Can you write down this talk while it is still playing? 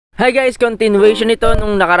Hi guys, continuation ito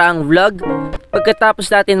nung nakaraang vlog.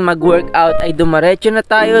 Pagkatapos natin mag-workout ay dumaretso na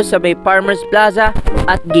tayo sa may Farmers Plaza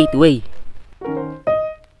at Gateway.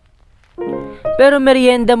 Pero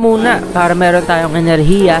merienda muna para meron tayong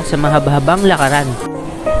enerhiya sa mahaba-habang lakaran.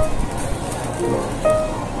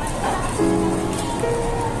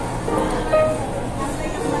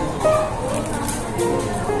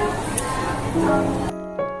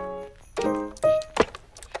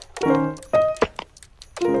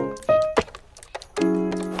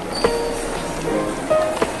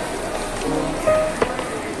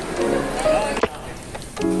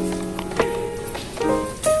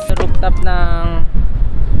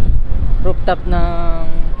 Rooftop ng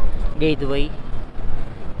Gateway.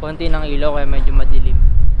 Konti ng ilaw kaya medyo madilim.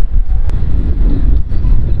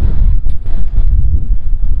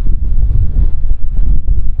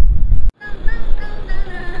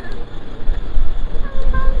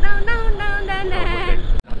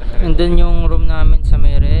 Nandun yung room namin sa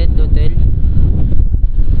may R.E.D Hotel.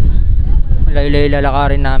 Laylay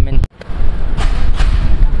lalakarin namin.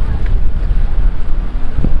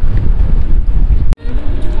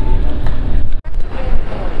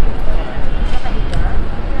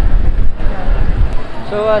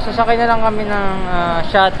 So sasakay na lang kami ng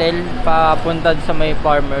shuttle papunta sa may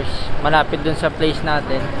Farmers, malapit dun sa place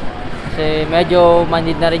natin. Kasi medyo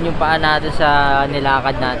manid na rin yung paa natin sa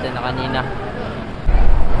nilakad natin na kanina.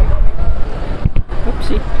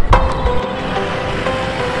 Oopsie.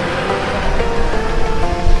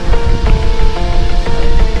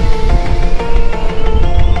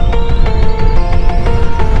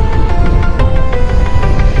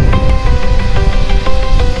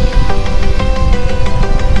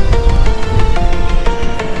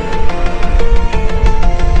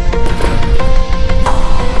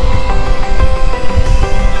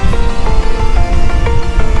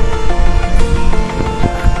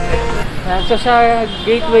 So sa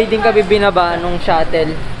Gateway din kami binaba nung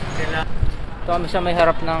shuttle. Ito kami sa may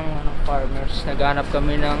harap ng Farmers. Naghanap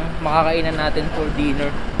kami ng makakainan natin for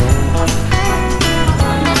dinner.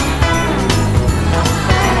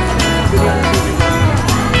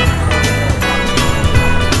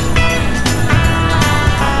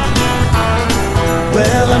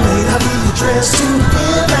 Well, I may not be dressed to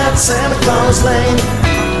live at Santa Claus Lane.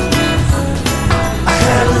 I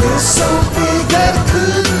had a list so big that I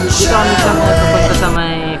couldn't shine. Punta sa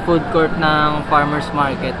may food court ng Farmers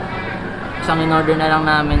Market. Isang in-order na lang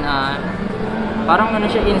namin parang ano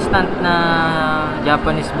siya, instant na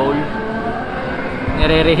Japanese bowl.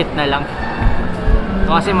 Nire-reheat na lang.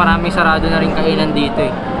 Kasi maraming sarado na rin kainan dito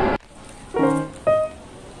eh.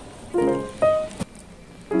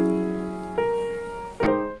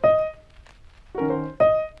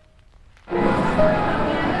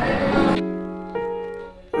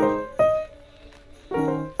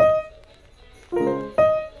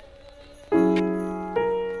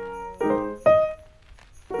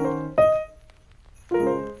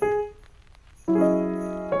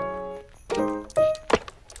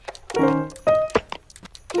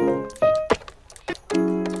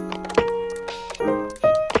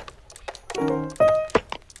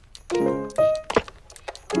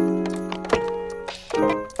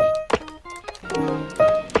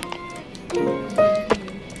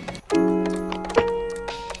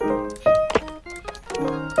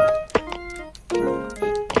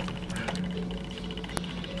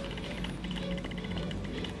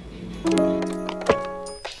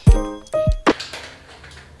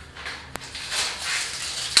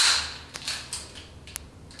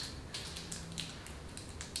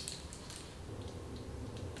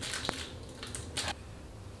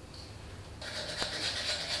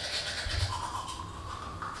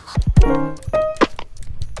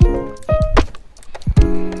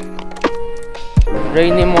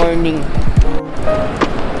 Rainy morning.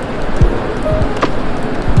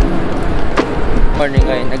 Morning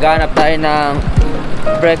ngayon. Naghahanap tayo ng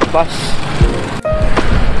breakfast.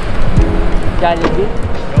 Jollibee.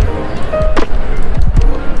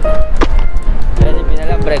 Jollibee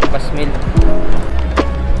na lang, breakfast meal.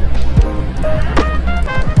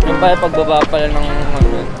 Yung pala pagbaba pala ng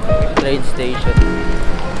train station.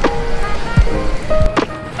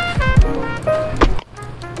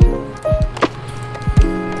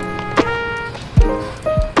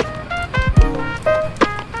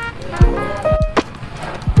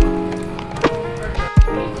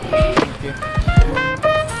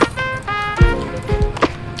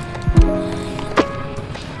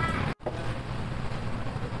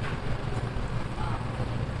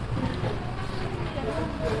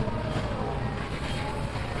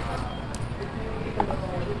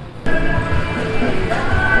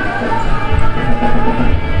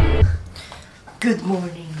 Good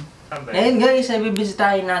morning! Ngayon guys, ay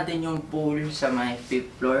bibisitahin natin yung pool sa may 5th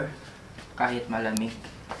floor. Kahit malamig.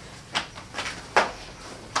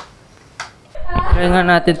 Try nga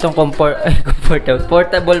natin itong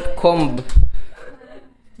portable comb.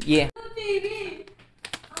 Yeah.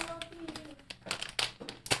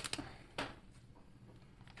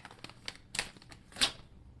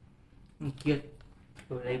 Ang cute.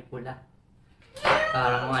 Kulay pula.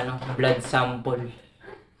 Parang ano, blood sample.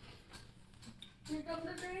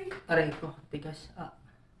 Aray ko, tigas.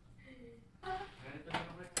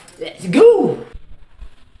 Let's go!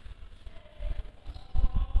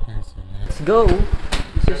 Let's go!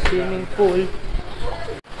 This is swimming pool.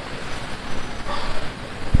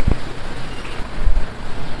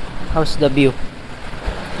 How's the view?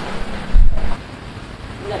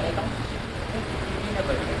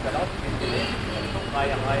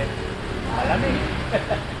 Kaya-kaya. Malamig.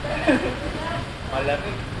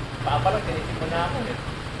 Malamig. Parang tinisip mo na ako eh.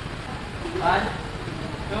 Ano?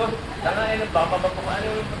 Sana ay nagbababa ko ano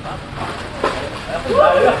yung nagbababa. Ako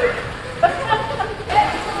lalo.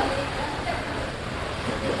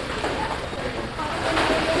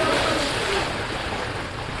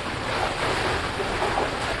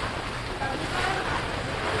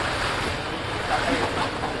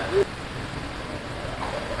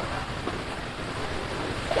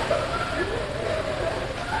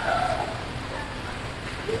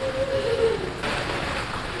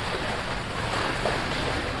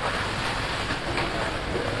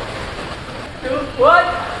 What?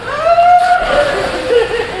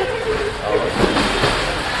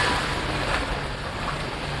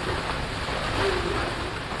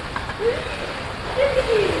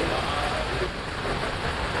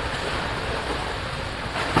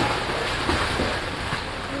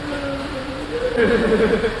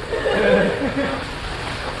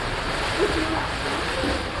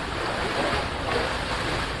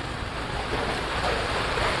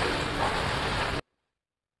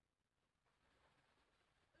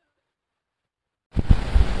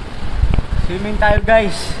 Swimming tayo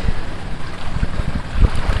guys.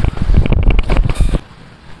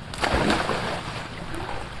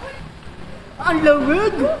 Ang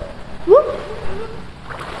lamig! Woo!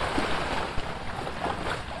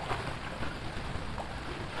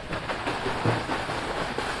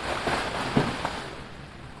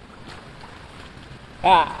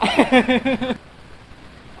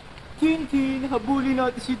 Tintin! Habulin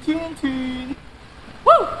natin si Tintin!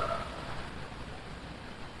 Woo!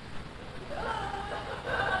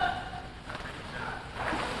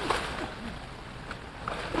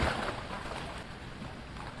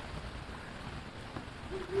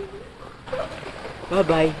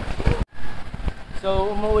 Bye-bye.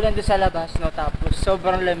 So, umuulan doon sa labas, no? Tapos,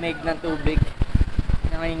 sobrang lamig ng tubig.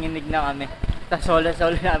 Nanginginig na kami. Tapos,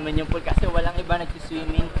 solo namin yung pool kasi walang iba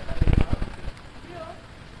nagsiswimming.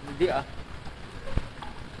 Hindi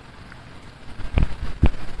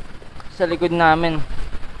Sa likod namin,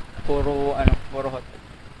 puro hot.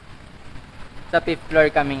 Sa 5th floor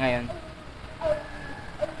kami ngayon.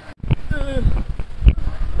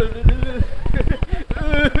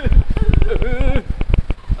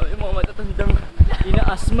 Ay, mga matatandang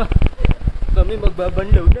ina-asma. Kami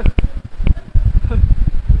magbabanlaw na.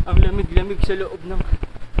 Ang lamig-lamig sa loob ng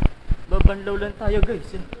babanlaw lang tayo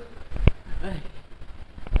guys.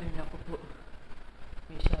 Ay naku po.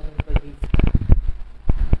 May shallow pa dito.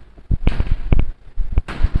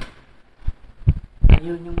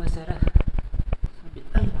 Ayaw niyong masara. Sabi,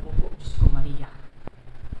 ay naku po, Diyos ko Maria.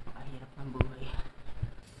 Makahirap ng buhay.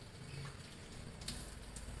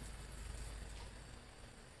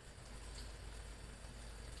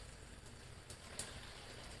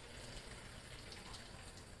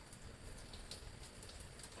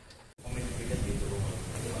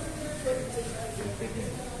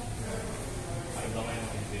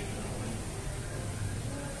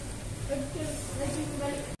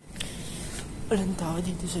 Walang tao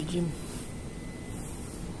dito sa gym.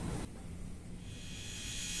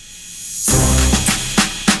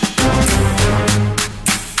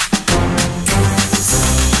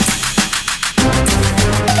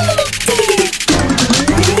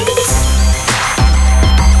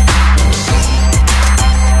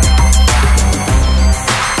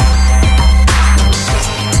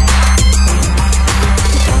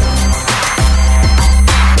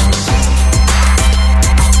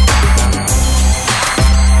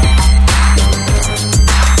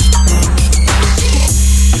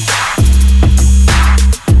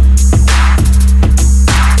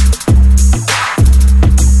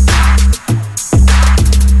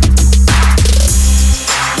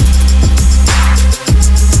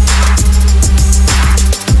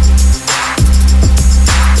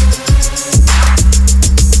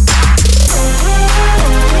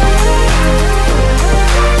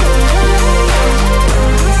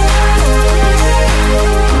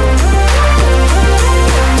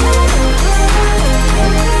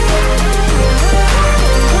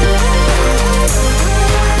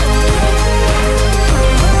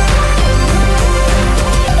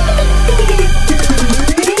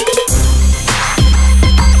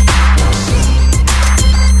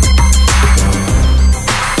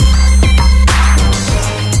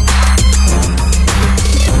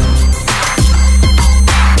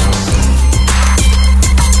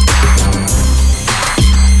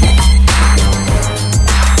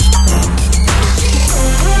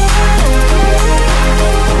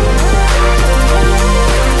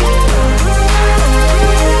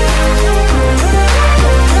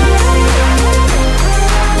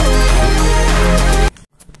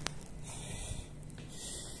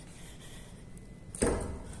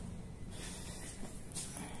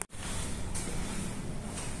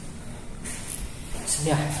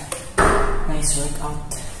 Yeah. Nice workout.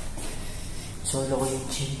 Solo ko yung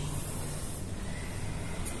gym.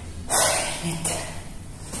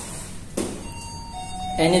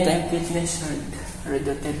 Anytime Fitness R.E.D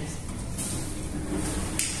Hotel.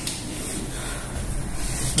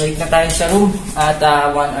 Balik na tayo sa room at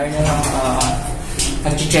 1 hour na lang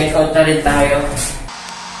mag-check out na rin tayo.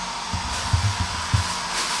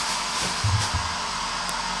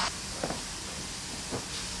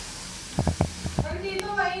 Dito,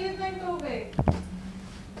 mainit na yung tubig.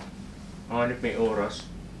 Hanip may oras.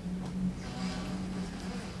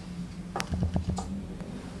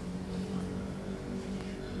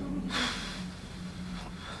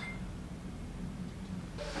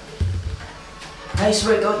 Nice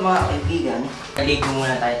workout mga kaibigan. Kaligo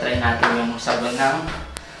muna tayo. Try natin yung sabon ng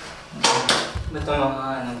ba't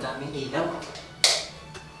mga daming ilaw.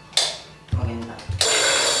 Maganda.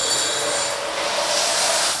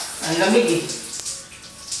 Ang lamig eh.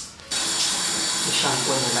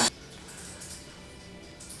 I-shampoo na lang.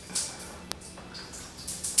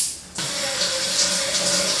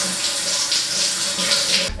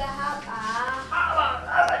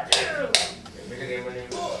 Bilagay mo na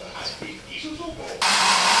yung isusuko.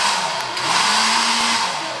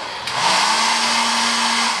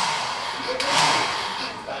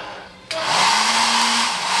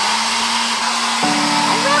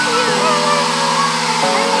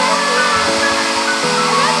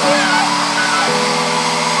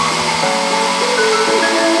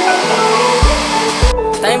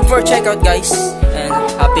 Time for checkout guys, and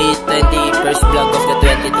happy 21st vlog of the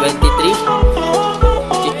 2023.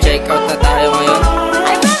 Checkout na tayo ngayon.